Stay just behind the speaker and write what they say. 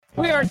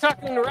We are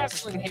talking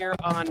wrestling here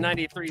on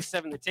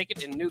 93.7 The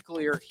Ticket and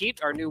Nuclear Heat,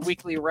 our new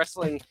weekly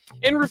wrestling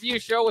in review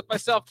show with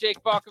myself,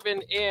 Jake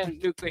Balkovin,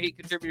 and Nuclear Heat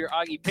contributor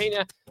Augie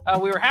Pena.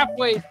 We were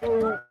halfway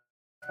through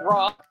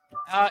Raw,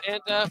 and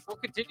we'll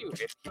continue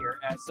it here.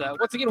 As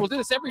once again, we'll do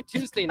this every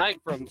Tuesday night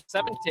from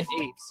 7 to 8.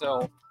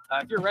 So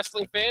if you're a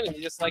wrestling fan and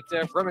you just like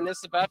to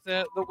reminisce about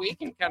the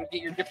week and kind of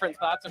get your different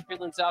thoughts or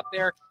feelings out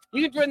there,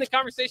 you can join the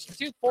conversation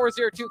too.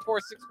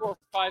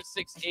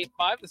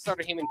 402-464-5685, the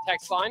Starter Heyman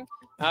text line.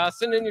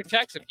 Send in your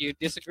text if you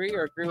disagree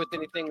or agree with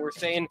anything we're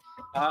saying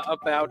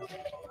about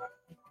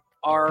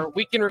our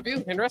week in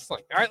review in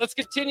wrestling. All right, let's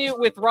continue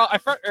with Raw. I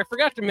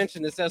forgot to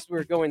mention this as we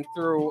were going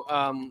through.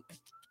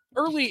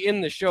 Early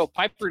in the show,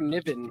 Piper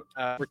Niven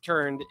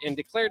returned and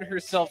declared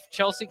herself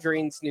Chelsea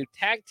Green's new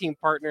tag team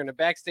partner in a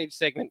backstage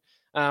segment.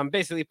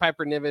 Basically,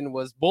 Piper Niven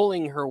was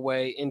bullying her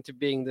way into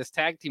being this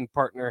tag team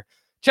partner.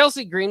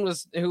 Chelsea Green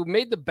who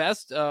made the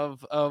best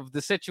of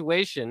the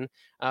situation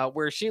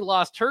where she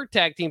lost her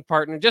tag team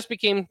partner, just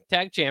became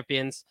tag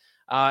champions,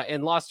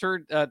 and lost her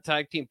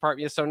tag team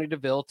partner, Sonya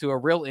Deville, to a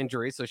real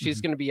injury. So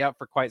she's going to be out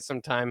for quite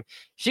some time.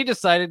 She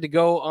decided to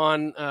go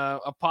on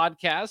a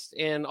podcast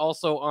and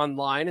also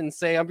online and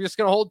say, I'm just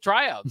going to hold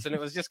tryouts. And it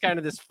was just kind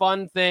of this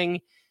fun thing.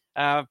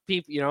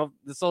 People,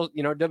 this whole,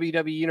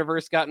 WWE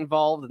Universe got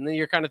involved. And then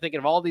you're kind of thinking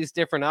of all these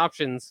different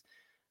options.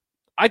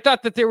 I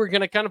thought that they were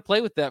going to kind of play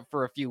with that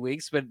for a few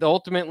weeks, but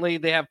ultimately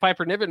they have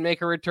Piper Niven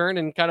make a return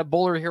and kind of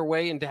bull her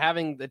way into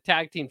having the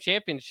tag team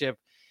championship.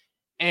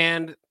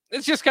 And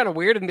it's just kind of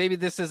weird. And maybe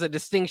this is a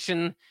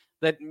distinction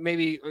that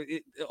maybe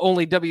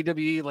only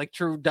WWE, like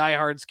true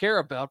diehards, care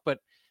about. But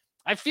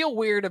I feel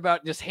weird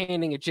about just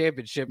handing a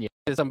championship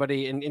to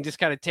somebody and just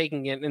kind of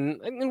taking it.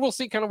 And we'll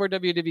see kind of where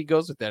WWE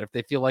goes with that. If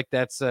they feel like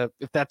that's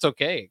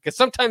okay. Because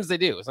sometimes they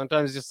do.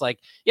 Sometimes just like,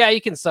 yeah,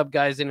 you can sub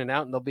guys in and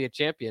out and they'll be a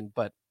champion.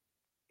 But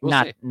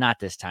not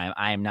this time.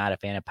 I am not a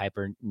fan of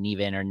Piper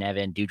Niven or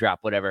Nevin, Dewdrop,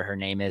 whatever her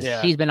name is.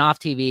 Yeah. She's been off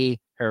TV.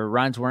 Her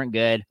runs weren't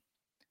good.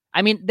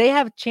 I mean, they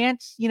have a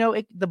chance,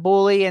 the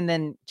bully, and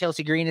then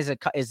Chelsea Green is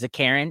the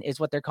Karen, is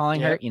what they're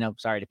calling her.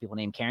 Sorry to people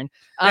named Karen,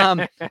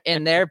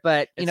 in there,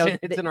 but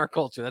it's in our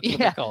culture. That's what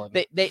they call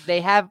it.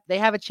 They have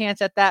a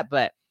chance at that,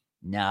 but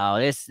no,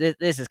 this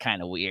is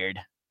kind of weird.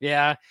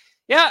 Yeah.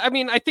 Yeah, I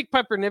mean, I think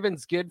Piper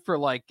Niven's good for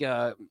like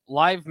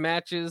live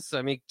matches.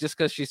 I mean, just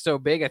because she's so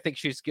big, I think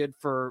she's good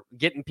for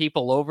getting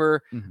people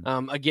over.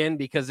 Again,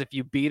 because if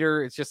you beat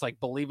her, it's just like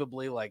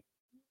believably like,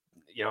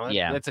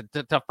 that's a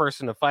tough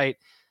person to fight.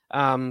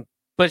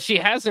 But she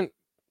hasn't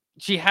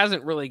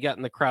really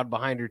gotten the crowd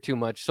behind her too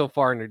much so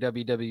far in her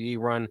WWE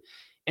run.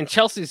 And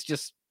Chelsea's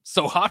just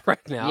so hot right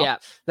now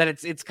that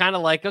it's kind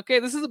of like, okay,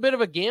 this is a bit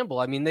of a gamble.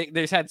 I mean,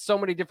 there's had so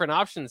many different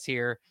options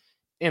here.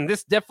 And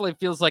this definitely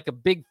feels like a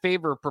big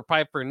favor for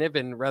Piper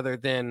Niven rather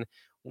than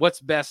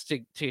what's best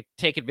to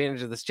take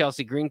advantage of this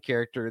Chelsea Green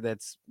character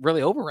that's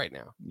really over right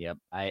now. Yep,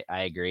 I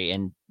agree.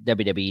 And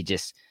WWE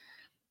just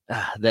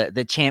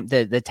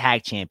the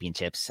tag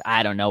championships.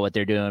 I don't know what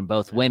they're doing.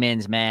 Both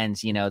women's,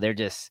 men's.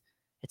 It's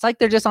like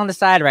they're just on the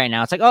side right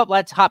now. It's like, oh,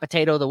 let's hot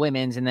potato the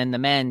women's, and then the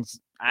men's.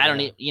 I don't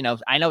need.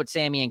 I know it's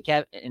Sammy and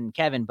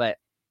Kevin, but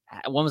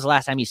when was the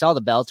last time you saw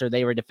the belts or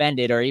they were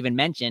defended or even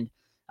mentioned?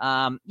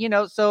 So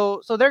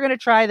they're going to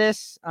try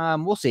this.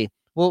 We'll see.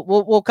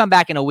 We'll come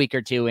back in a week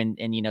or two and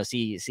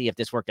see if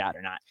this worked out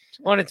or not.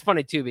 Well, and it's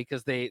funny too,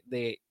 because they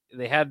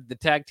had the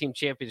tag team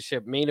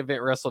championship main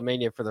event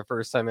WrestleMania for the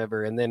first time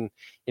ever. And then,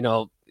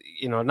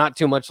 not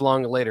too much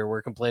long later,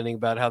 we're complaining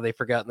about how they've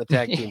forgotten the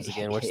tag teams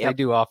again, which they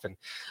do often.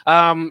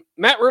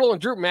 Matt Riddle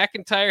and Drew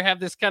McIntyre have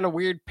this kind of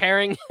weird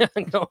pairing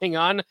going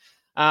on.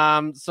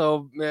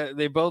 So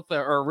they both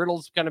or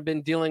Riddle's kind of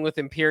been dealing with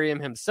Imperium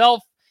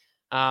himself.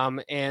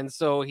 And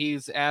so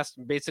he's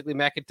asked basically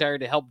McIntyre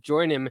to help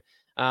join him.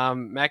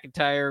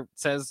 McIntyre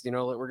says,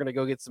 we're going to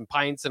go get some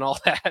pints and all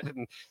that.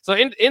 And so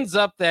it ends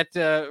up that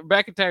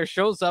McIntyre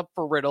shows up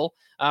for Riddle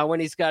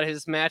when he's got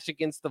his match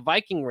against the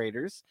Viking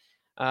Raiders.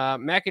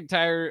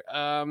 McIntyre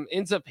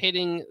ends up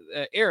hitting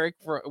Eric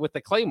with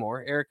the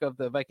Claymore, Eric of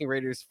the Viking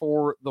Raiders,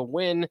 for the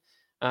win.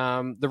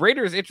 The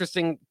Raiders,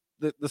 interesting.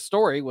 The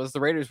story was the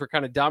Raiders were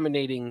kind of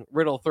dominating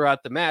Riddle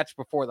throughout the match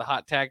before the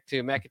hot tag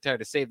to McIntyre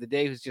to save the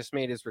day, who's just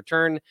made his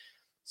return.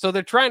 So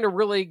they're trying to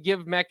really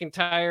give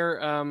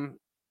McIntyre,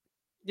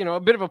 a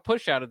bit of a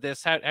push out of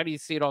this. How do you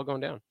see it all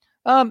going down?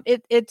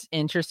 It's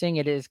interesting.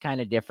 It is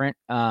kind of different.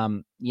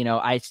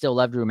 I still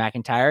love Drew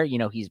McIntyre.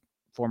 He's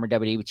former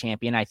WWE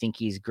champion. I think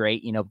he's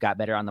great. Got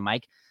better on the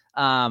mic.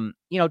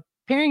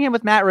 Pairing him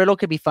with Matt Riddle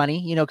could be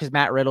funny, because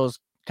Matt Riddle's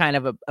kind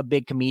of a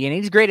big comedian.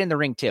 He's great in the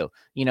ring too.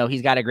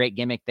 He's got a great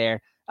gimmick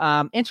there.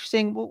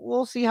 Interesting.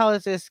 We'll see how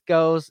this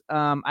goes.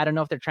 I don't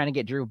know if they're trying to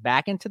get Drew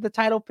back into the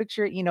title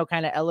picture,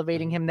 kind of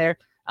elevating him there.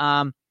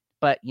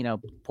 But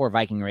poor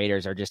Viking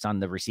Raiders are just on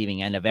the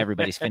receiving end of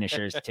everybody's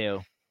finishers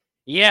too.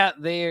 Yeah,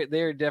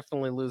 they're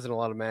definitely losing a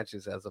lot of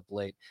matches as of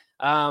late.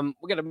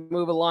 We're gonna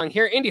move along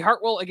here. Indy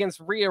Hartwell against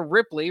Rhea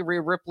Ripley.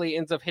 Rhea Ripley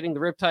ends up hitting the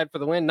Riptide for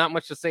the win. Not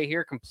much to say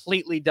here.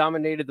 Completely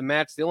dominated the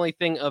match. The only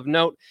thing of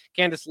note: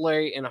 Candice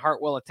LeRae and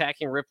Hartwell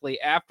attacking Ripley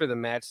after the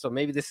match. So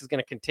maybe this is going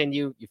to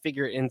continue. You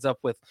figure it ends up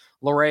with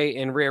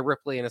LeRae and Rhea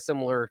Ripley in a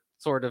similar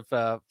sort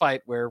of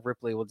fight where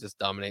Ripley will just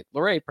dominate.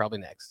 LeRae probably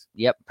next.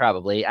 Yep,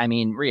 probably. I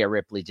mean, Rhea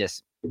Ripley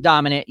just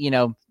dominant.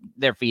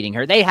 They're feeding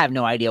her. They have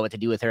no idea what to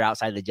do with her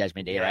outside of the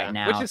Judgment Day right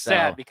now, which is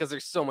sad because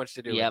there's so much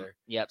to do with her.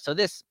 Yep. So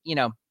this,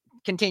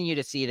 continue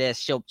to see this.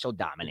 She'll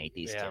dominate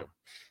these two.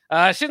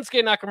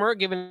 Shinsuke Nakamura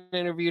giving an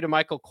interview to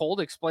Michael Cole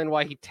to explain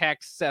why he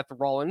taxed Seth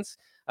Rollins.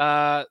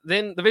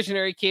 Then the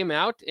Visionary came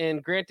out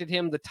and granted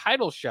him the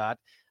title shot.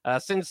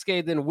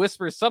 Shinsuke then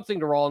whispers something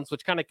to Rollins,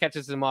 which kind of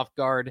catches him off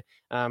guard,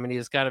 and he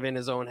is kind of in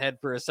his own head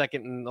for a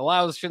second and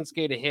allows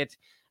Shinsuke to hit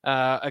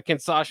a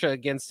Kinshasa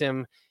against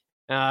him.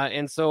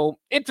 And so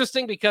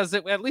interesting because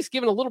it at least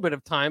given a little bit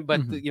of time,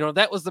 but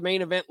that was the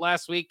main event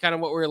last week, kind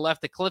of what we were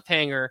left, a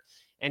cliffhanger,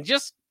 and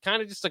just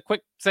a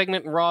quick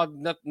segment in Raw,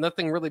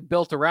 nothing really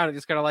built around it.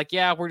 Just kind of like,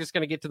 yeah, we're just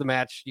going to get to the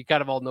match. You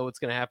kind of all know what's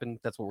going to happen.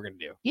 That's what we're going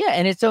to do. Yeah.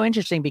 And it's so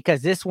interesting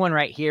because this one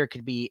right here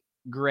could be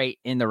great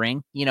in the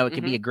ring. It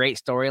could be a great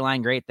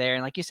storyline, great there.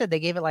 And like you said, they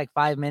gave it like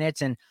 5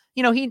 minutes and,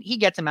 he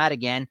gets him out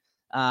again.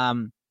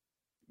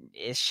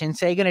 Is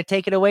Shinsuke going to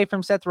take it away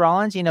from Seth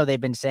Rollins?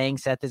 They've been saying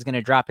Seth is going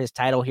to drop his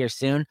title here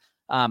soon.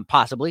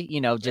 Possibly,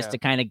 to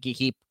kind of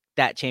keep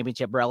that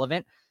championship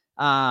relevant.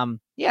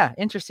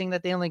 Interesting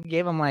that they only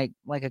gave him like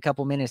a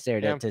couple minutes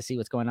there to see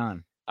what's going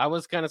on. I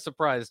was kind of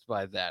surprised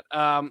by that.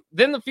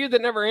 Then the feud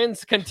that never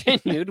ends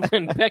continued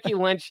when Becky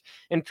Lynch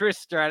and Trish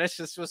Stratus.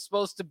 This was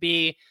supposed to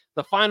be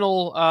the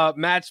final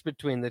match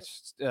between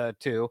the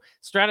two.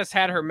 Stratus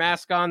had her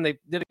mask on. They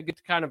did a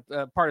good kind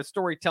of part of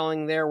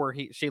storytelling there where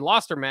she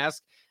lost her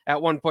mask at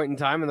one point in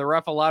time, and the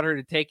ref allowed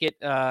her to take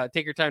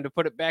her time to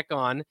put it back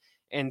on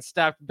and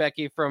stopped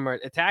Becky from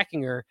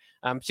attacking her.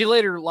 She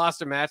later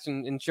lost a match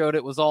and showed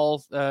it was all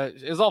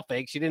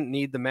fake. She didn't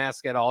need the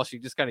mask at all. She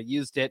just kind of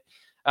used it.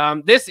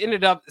 This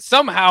ended up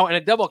somehow in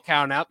a double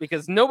count out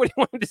because nobody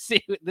wanted to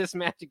see this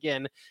match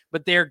again,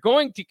 but they're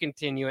going to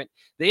continue it.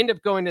 They end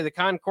up going to the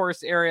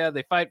concourse area.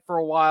 They fight for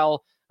a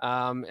while.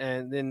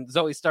 And then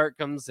Zoe Stark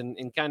comes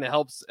and kind of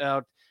helps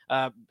out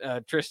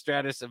Trish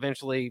Stratus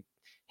eventually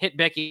hit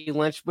Becky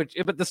Lynch,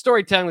 but the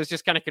storytelling was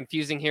just kind of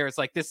confusing here. It's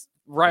like this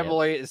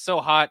rivalry is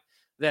so hot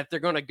that they're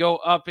going to go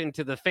up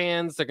into the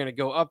fans. They're going to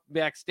go up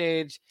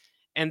backstage.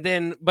 And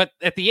then, but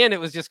at the end,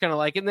 it was just kind of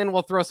like, and then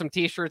we'll throw some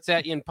t-shirts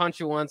at you and punch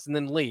you once and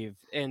then leave.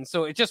 And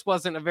so it just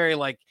wasn't a very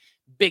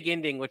big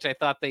ending, which I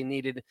thought they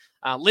needed.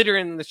 Later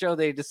in the show,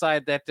 they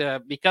decide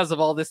that because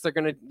of all this,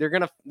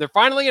 they're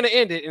finally going to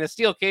end it in a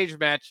steel cage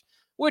match,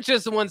 which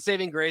is the one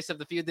saving grace of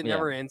the feud that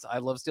never ends. I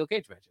love steel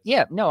cage matches.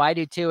 Yeah, no, I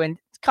do too. And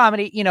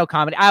comedy,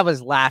 comedy. I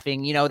was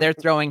laughing, they're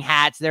throwing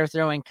hats, they're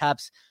throwing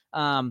cups,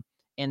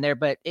 in there,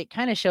 but it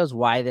kind of shows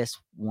why this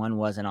one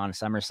wasn't on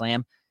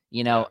SummerSlam.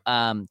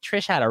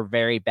 Trish had a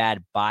very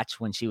bad botch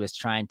when she was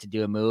trying to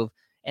do a move,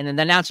 and then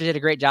the announcer did a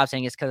great job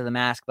saying it's because of the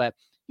mask. But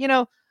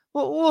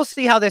we'll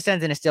see how this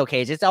ends in a steel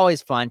cage. It's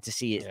always fun to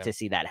see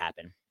that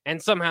happen.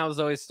 And somehow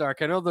Zoe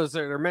Stark, I know those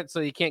are meant so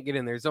you can't get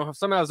in there. So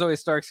somehow Zoe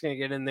Stark's going to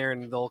get in there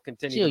and they'll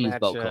continue. She'll to use match,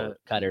 boat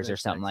cutters or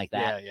something like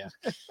that.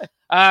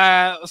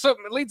 Yeah. So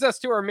it leads us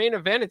to our main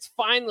event. It's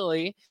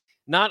finally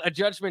not a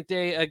Judgment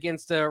Day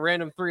against a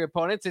random 3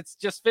 opponents. It's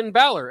just Finn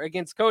Balor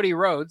against Cody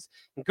Rhodes.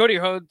 And Cody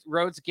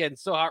Rhodes, again,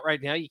 so hot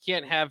right now. You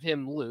can't have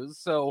him lose.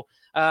 So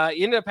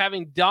you end up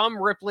having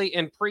Dom, Ripley,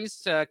 and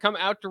Priest come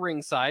out to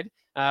ringside,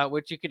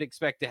 which you could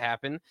expect to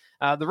happen.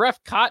 The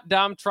ref caught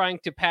Dom trying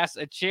to pass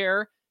a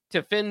chair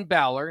to Finn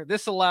Balor.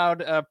 This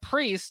allowed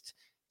Priest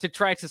to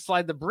try to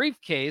slide the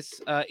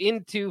briefcase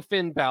into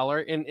Finn Balor,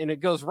 and it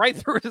goes right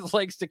through his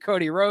legs to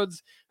Cody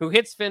Rhodes, who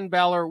hits Finn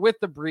Balor with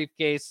the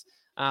briefcase.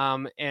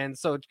 And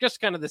so just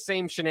kind of the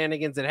same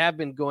shenanigans that have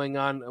been going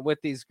on with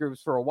these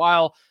groups for a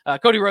while.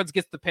 Cody Rhodes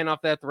gets the pin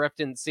off that. The ref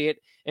didn't see it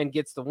and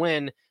gets the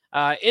win.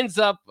 Ends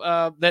up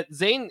that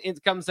Zayn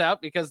comes out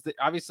because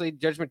obviously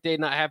Judgment Day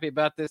not happy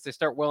about this. They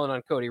start welling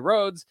on Cody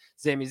Rhodes.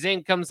 Sami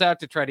Zayn comes out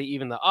to try to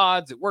even the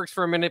odds. It works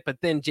for a minute, but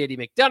then JD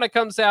McDonough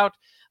comes out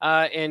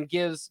and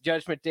gives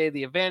Judgment Day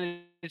the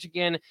advantage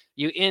again.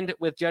 You end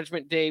with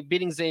Judgment Day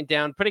beating Zayn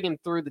down, putting him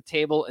through the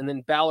table, and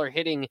then Balor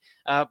hitting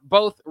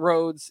both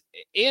Rhodes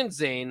and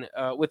Zayn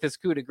with his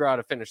coup de grace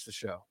to finish the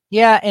show.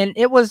 Yeah, and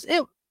it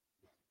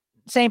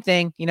same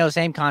thing,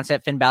 same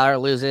concept. Finn Balor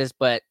loses,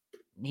 but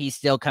he's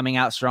still coming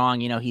out strong.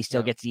 He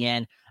still gets the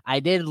end. I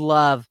did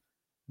love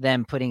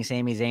them putting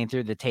Sami Zayn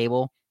through the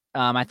table.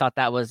 I thought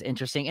that was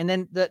interesting. And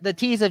then the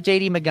tease of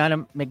JD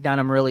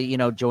McDonough really,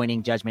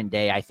 joining Judgment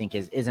Day, I think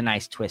is a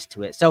nice twist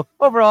to it. So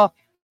overall,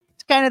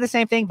 it's kind of the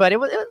same thing, but it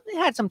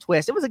had some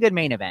twist. It was a good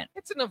main event.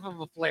 It's enough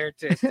of a flair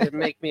to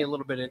make me a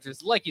little bit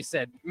interested. Like you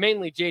said,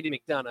 mainly JD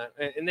McDonough,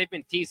 and they've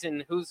been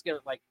teasing who's going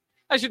to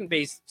I shouldn't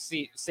be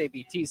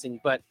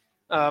teasing, but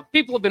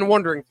people have been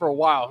wondering for a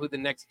while who the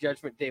next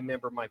Judgment Day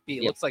member might be.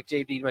 It looks like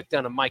JD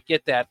McDonough might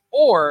get that,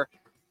 or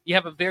you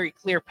have a very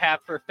clear path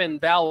for Finn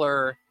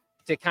Balor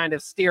to kind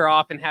of steer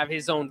off and have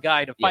his own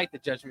guy to fight the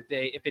Judgment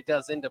Day if it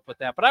does end up with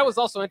that. But I was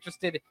also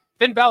interested.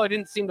 Finn Balor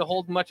didn't seem to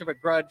hold much of a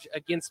grudge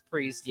against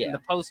Priest in the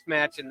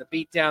post-match and the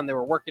beatdown. They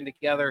were working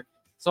together.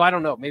 So I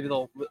don't know. Maybe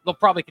they'll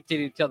probably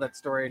continue to tell that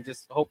story and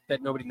just hope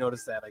that nobody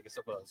noticed that, I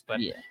suppose. But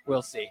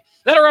we'll see.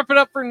 That'll wrap it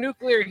up for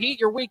Nuclear Heat,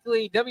 your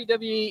weekly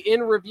WWE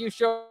in review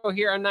show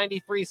here on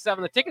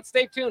 93.7 The Ticket.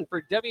 Stay tuned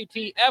for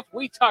WTF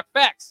We Talk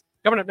Facts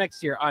coming up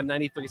next year on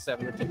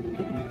 93.7 The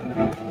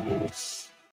Ticket.